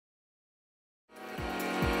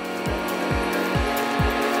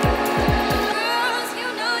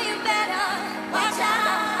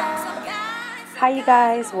Hi you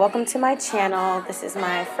guys, welcome to my channel. This is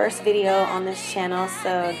my first video on this channel,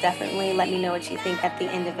 so definitely let me know what you think at the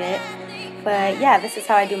end of it. But yeah, this is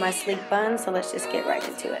how I do my sleek bun, so let's just get right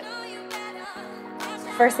into it.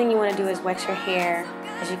 First thing you want to do is wet your hair.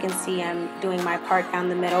 As you can see, I'm doing my part down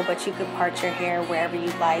the middle, but you could part your hair wherever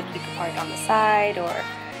you'd like. You can part it on the side or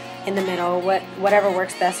in the middle, whatever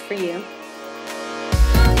works best for you.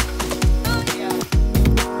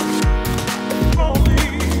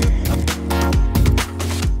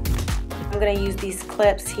 I'm going to use these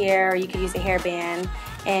clips here, or you could use a hairband,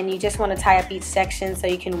 and you just want to tie up each section so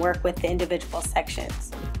you can work with the individual sections.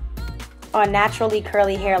 On naturally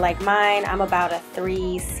curly hair like mine, I'm about a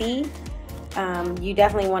 3C. You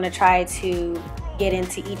definitely want to try to get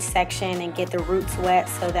into each section and get the roots wet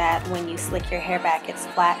so that when you slick your hair back, it's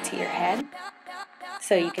flat to your head.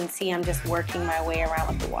 So you can see I'm just working my way around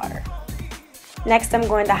with the water. Next, I'm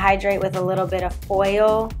going to hydrate with a little bit of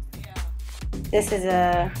oil. This is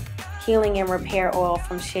a Healing and Repair oil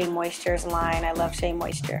from Shea Moisture's line. I love Shea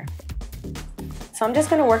Moisture. So I'm just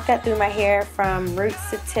going to work that through my hair from roots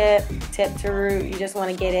to tip, tip to root. You just want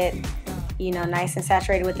to get it, nice and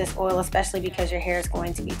saturated with this oil, especially because your hair is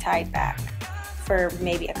going to be tied back for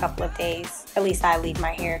maybe a couple of days. At least I leave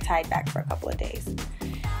my hair tied back for a couple of days.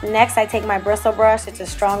 Next, I take my bristle brush. It's a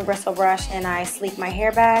strong bristle brush, and I sleek my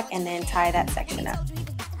hair back and then tie that section up.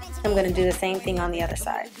 I'm going to do the same thing on the other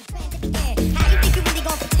side.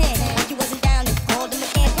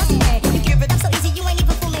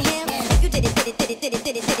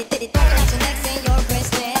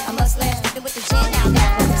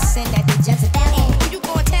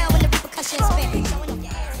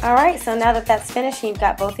 Alright, so now that that's finished and you've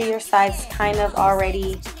got both of your sides kind of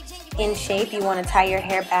already in shape, you want to tie your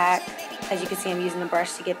hair back. As you can see, I'm using the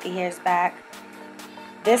brush to get the hairs back.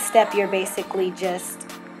 This step, you're basically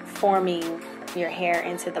just forming your hair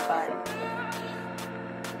into the bun.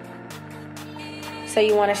 So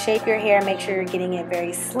you want to shape your hair, make sure you're getting it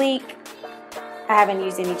very sleek. I haven't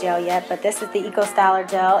used any gel yet, but this is the Eco Styler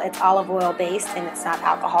gel. It's olive oil based and it's not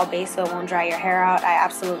alcohol based, so it won't dry your hair out. I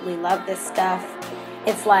absolutely love this stuff.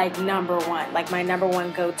 It's like #1, like my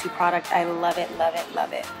 #1 go-to product. I love it, love it,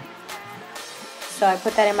 love it. So I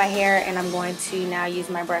put that in my hair, and I'm going to now use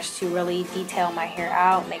my brush to really detail my hair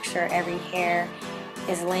out, make sure every hair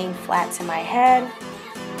is laying flat to my head.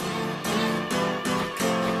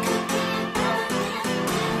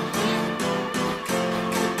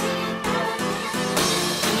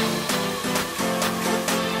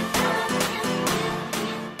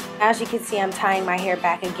 As you can see, I'm tying my hair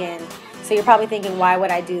back again. So you're probably thinking, why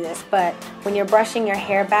would I do this? But when you're brushing your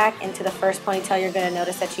hair back into the first ponytail, you're going to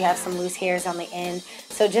notice that you have some loose hairs on the end.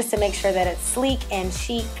 So just to make sure that it's sleek and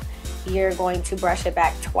chic, you're going to brush it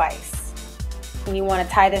back twice. And you want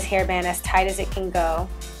to tie this hairband as tight as it can go,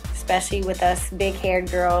 especially with us big-haired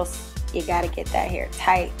girls. You got to get that hair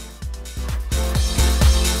tight.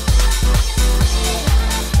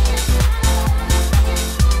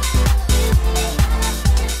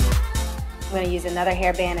 I'm going to use another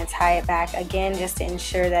hairband and tie it back again just to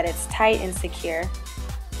ensure that it's tight and secure.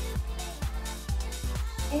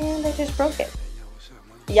 And I just broke it.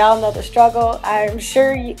 Y'all know the struggle. I'm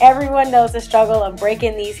sure everyone knows the struggle of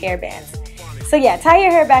breaking these hairbands. So yeah, tie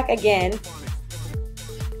your hair back again.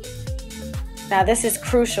 Now this is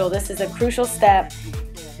crucial. This is a crucial step.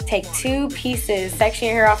 Take two pieces, section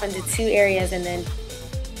your hair off into two areas, and then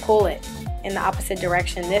pull it in the opposite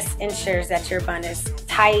direction. This ensures that your bun is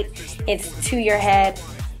tight, it's to your head,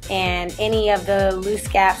 and any of the loose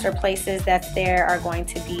gaps or places that's there are going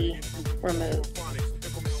to be removed.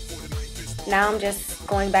 Now I'm just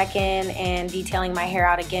going back in and detailing my hair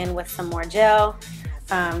out again with some more gel.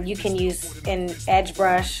 You can use an edge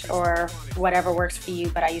brush or whatever works for you,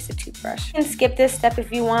 but I use a toothbrush. You can skip this step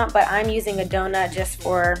if you want, but I'm using a donut just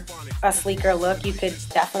for a sleeker look. You could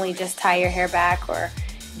definitely just tie your hair back or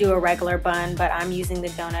do a regular bun, but I'm using the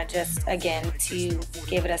donut just again to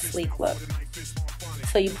give it a sleek look.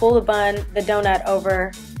 So you pull the donut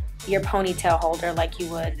over your ponytail holder like you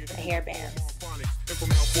would a hairband.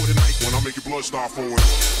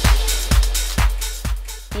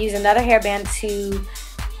 Use another hairband to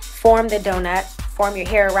form the donut, form your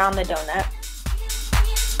hair around the donut.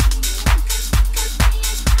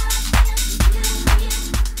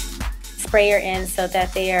 Spray your ends so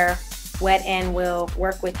that they are wet and will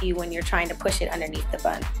work with you when you're trying to push it underneath the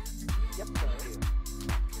bun.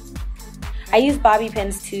 I use bobby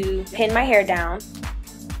pins to pin my hair down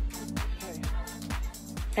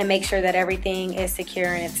and make sure that everything is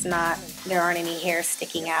secure and there aren't any hairs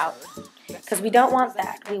sticking out. because we don't want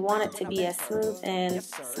that. We want it to be as smooth and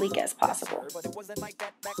sleek as possible.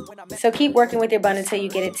 So keep working with your bun until you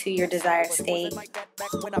get it to your desired state.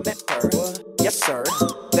 Yes, sir,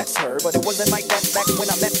 that's her, but it wasn't like that back when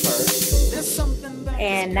I met her.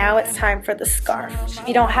 And now it's time for the scarf. If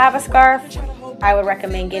you don't have a scarf, I would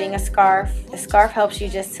recommend getting a scarf. The scarf helps you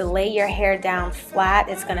just to lay your hair down flat.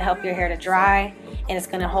 It's going to help your hair to dry, and it's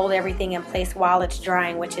going to hold everything in place while it's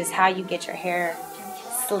drying, which is how you get your hair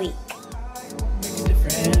sleek.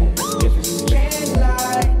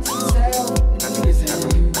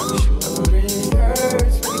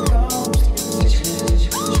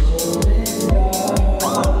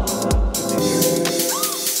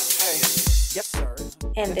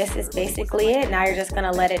 And this is basically it. Now you're just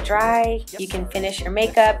gonna let it dry. You can finish your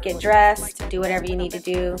makeup, get dressed, do whatever you need to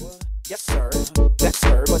do. Yes, sir, that's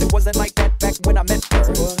her, but it wasn't like that back when I met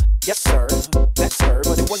her. Yes, sir, that's her,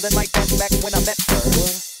 but it wasn't like that back when I met her.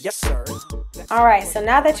 Yes, sir. Alright, so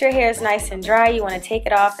now that your hair is nice and dry, you want to take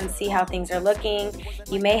it off and see how things are looking.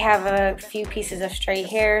 You may have a few pieces of straight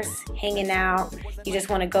hairs hanging out. You just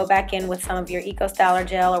want to go back in with some of your Eco Styler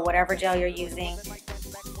gel or whatever gel you're using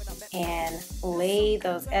and lay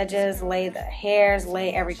those edges, lay the hairs,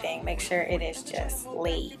 lay everything. Make sure it is just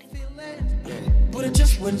laid.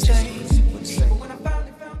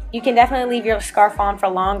 You can definitely leave your scarf on for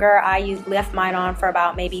longer. I left mine on for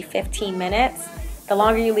about maybe 15 minutes. The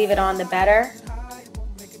longer you leave it on, the better.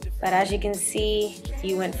 But as you can see,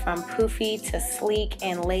 you went from poofy to sleek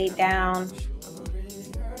and laid down.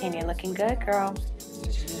 And you're looking good, girl.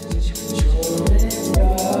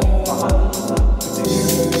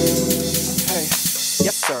 Hey,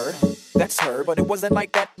 yes, sir, that's her, but it wasn't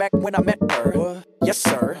like that back when I met her. Yes,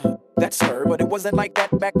 sir, that's her, but it wasn't like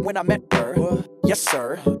that back when I met her. Yes,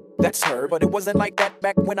 sir, that's her, but it wasn't like that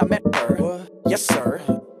back when I met her. Yes, sir,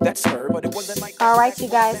 that's her, but it wasn't like. Alright, you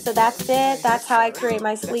guys, so that's it. That's how I create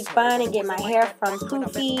my sleek bun and get my hair from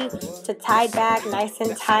poofy to tied back, nice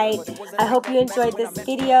and tight. I hope you enjoyed this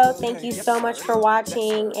video. Thank you so much for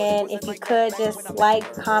watching, and if you could just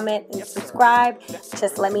like, comment, and subscribe.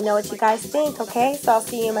 Just let me know what you guys think, okay? So I'll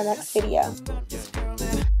see you in my next video.